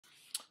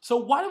So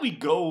why do we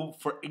go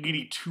for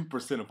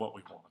 82% of what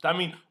we want? I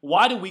mean,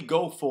 why do we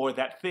go for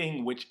that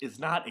thing which is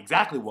not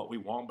exactly what we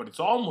want, but it's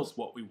almost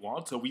what we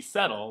want? So we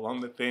settle on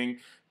the thing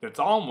that's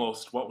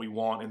almost what we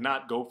want and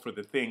not go for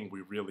the thing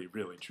we really,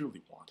 really,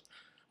 truly want.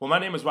 Well, my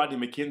name is Rodney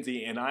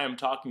McKenzie, and I am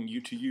talking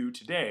to you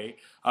today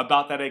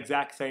about that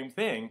exact same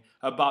thing,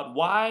 about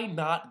why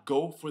not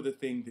go for the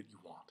thing that you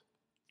want.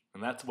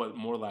 And that's what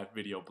More Life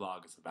Video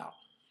Blog is about.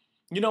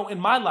 You know, in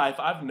my life,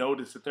 I've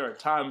noticed that there are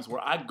times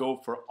where I go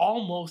for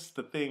almost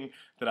the thing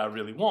that I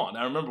really want.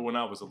 I remember when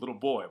I was a little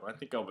boy, I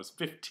think I was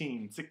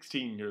 15,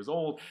 16 years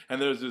old, and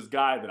there was this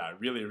guy that I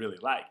really, really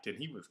liked, and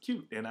he was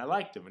cute, and I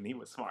liked him, and he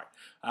was smart.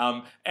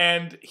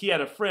 And he had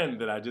a friend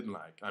that I didn't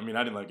like. I mean,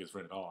 I didn't like his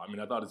friend at all. I mean,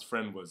 I thought his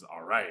friend was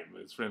all right,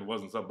 but his friend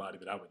wasn't somebody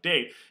that I would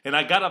date. And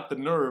I got up the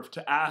nerve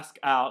to ask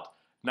out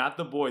not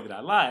the boy that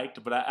I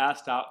liked, but I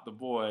asked out the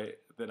boy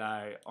that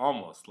I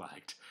almost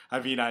liked. I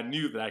mean, I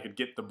knew that I could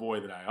get the boy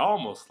that I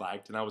almost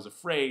liked, and I was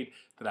afraid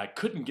that I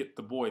couldn't get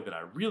the boy that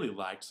I really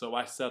liked, so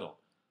I settled.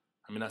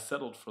 I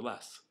settled for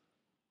less.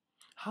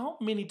 How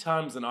many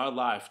times in our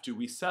life do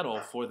we settle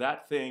for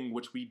that thing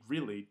which we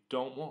really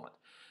don't want?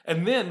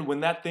 And then when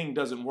that thing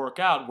doesn't work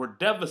out, we're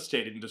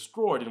devastated and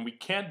destroyed, and we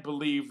can't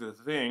believe the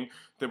thing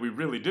that we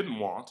really didn't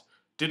want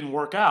didn't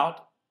work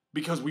out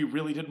because we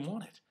really didn't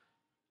want it.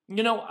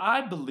 You know,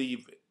 I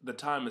believe the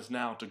time is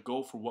now to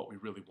go for what we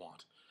really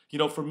want. You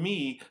know, for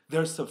me,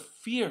 there's a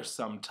fear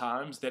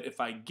sometimes that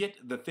if I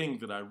get the thing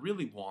that I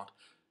really want,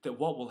 that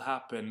what will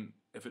happen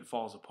if it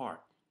falls apart?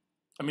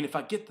 I mean, if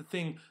I get the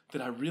thing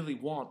that I really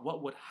want,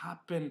 what would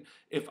happen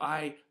if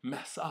I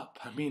mess up?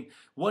 I mean,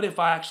 what if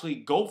I actually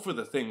go for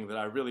the thing that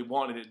I really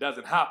want and it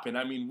doesn't happen?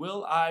 I mean,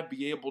 will I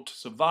be able to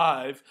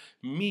survive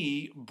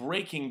me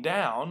breaking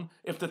down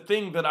if the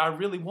thing that I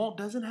really want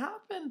doesn't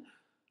happen?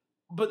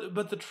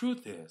 But the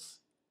truth is,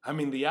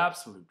 the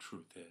absolute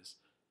truth is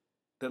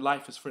that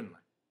life is friendly.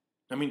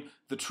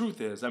 The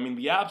truth is,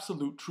 the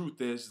absolute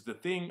truth is the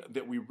thing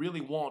that we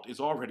really want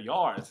is already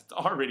ours. It's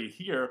already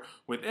here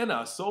within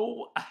us,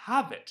 so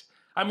have it.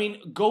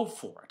 Go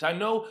for it. I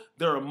know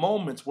there are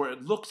moments where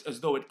it looks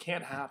as though it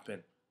can't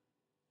happen,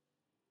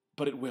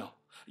 but it will.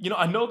 You know,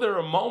 I know there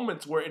are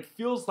moments where it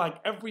feels like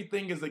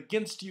everything is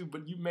against you,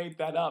 but you made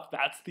that up.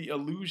 That's the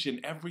illusion.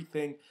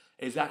 Everything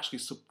is actually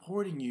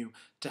supporting you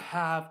to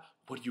have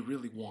what you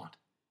really want.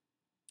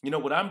 You know,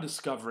 what I'm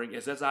discovering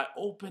is as I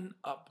open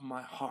up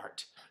my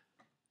heart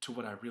to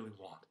what I really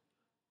want,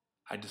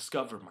 I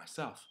discover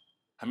myself.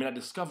 I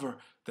discover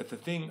that the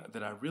thing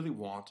that I really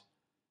want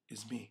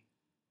is me.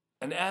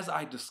 And as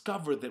I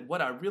discover that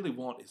what I really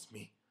want is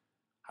me,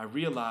 I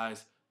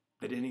realize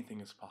that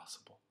anything is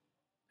possible.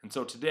 And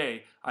so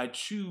today, I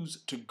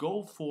choose to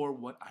go for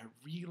what I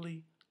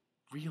really,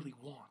 really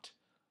want.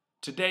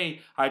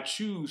 Today, I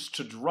choose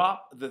to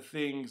drop the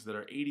things that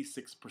are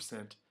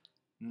 86%,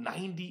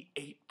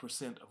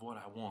 98% of what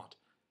I want,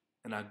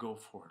 and I go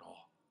for it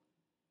all.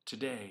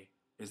 Today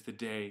is the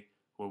day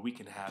where we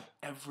can have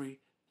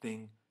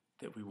everything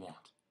that we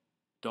want.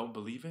 Don't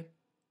believe it?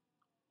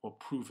 Well,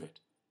 prove it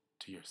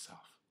to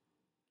yourself.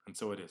 And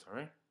so it is, all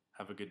right?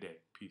 Have a good day.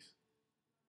 Peace.